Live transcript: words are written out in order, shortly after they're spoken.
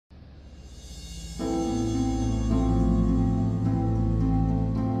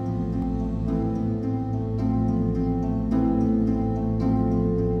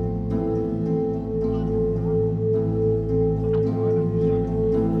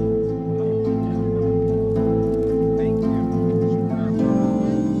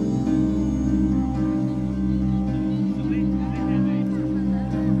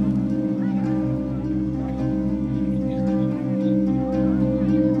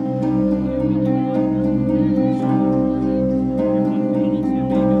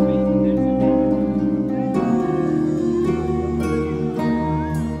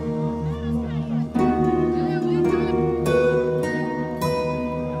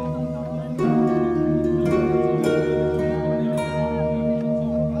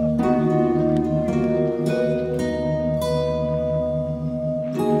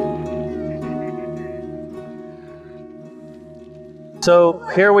So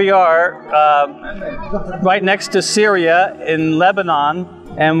here we are, right next to Syria in Lebanon,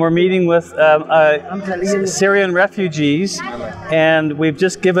 and we're meeting with Syrian refugees, and we've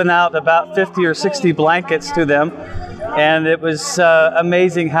just given out about 50 or 60 blankets to them, and it was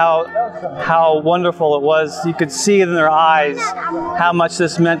amazing how wonderful it was. You could see in their eyes how much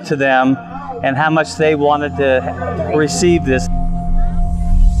this meant to them and how much they wanted to receive this.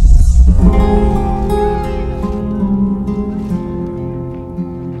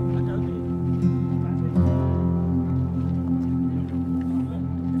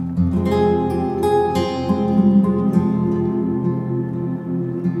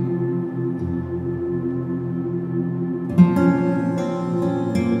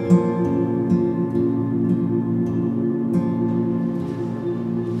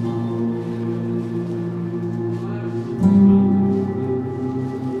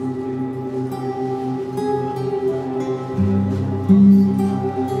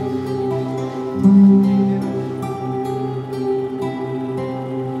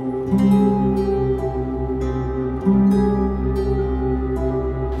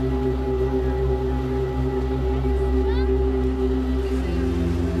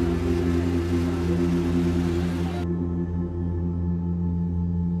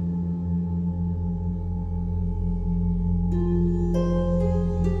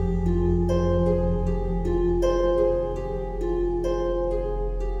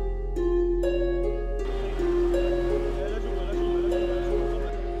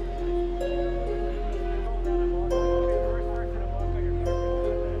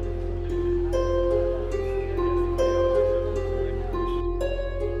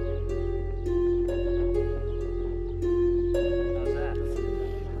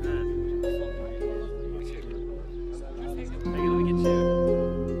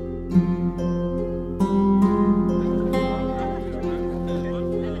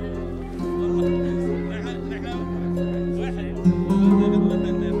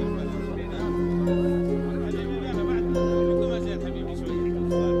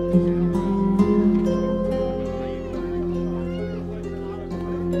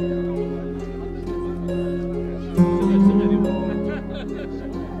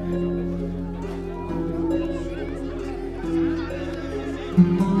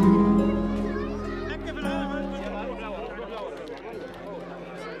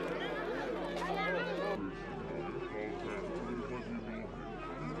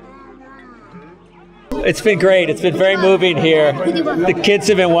 It's been great. It's been very moving here. The kids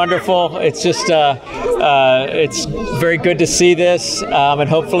have been wonderful. It's just, it's very good to see this, and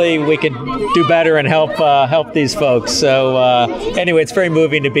hopefully we can do better and help these folks. So anyway, it's very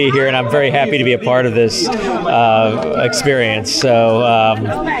moving to be here, and I'm very happy to be a part of this experience. So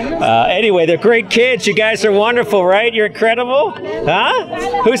anyway, they're great kids. You guys are wonderful, right? You're incredible,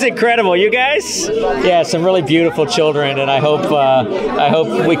 huh? Who's incredible? You guys? Yeah, some really beautiful children, and I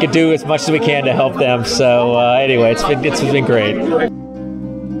hope we could do as much as we can to help them. So anyway, it's been great.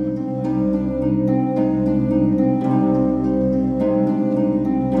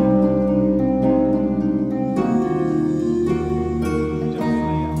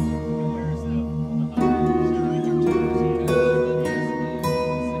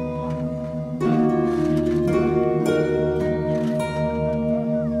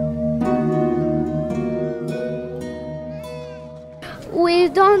 We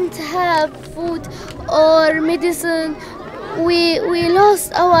don't have food or medicine. We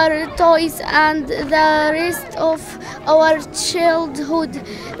lost our toys and the rest of our childhood.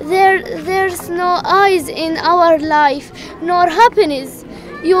 There's no eyes in our life, nor happiness.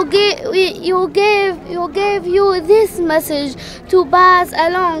 You gave you this message to pass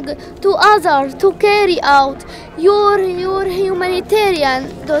along to others, to carry out your humanitarian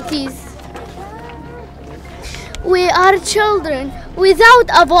duties. We are children without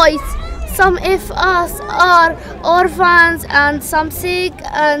a voice. Some of us are orphans, and some sick,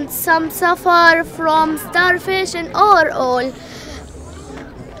 and some suffer from starvation or all.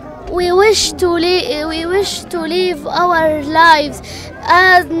 We wish to live our lives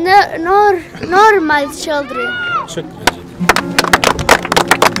as normal children.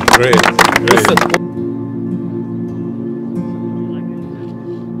 Great.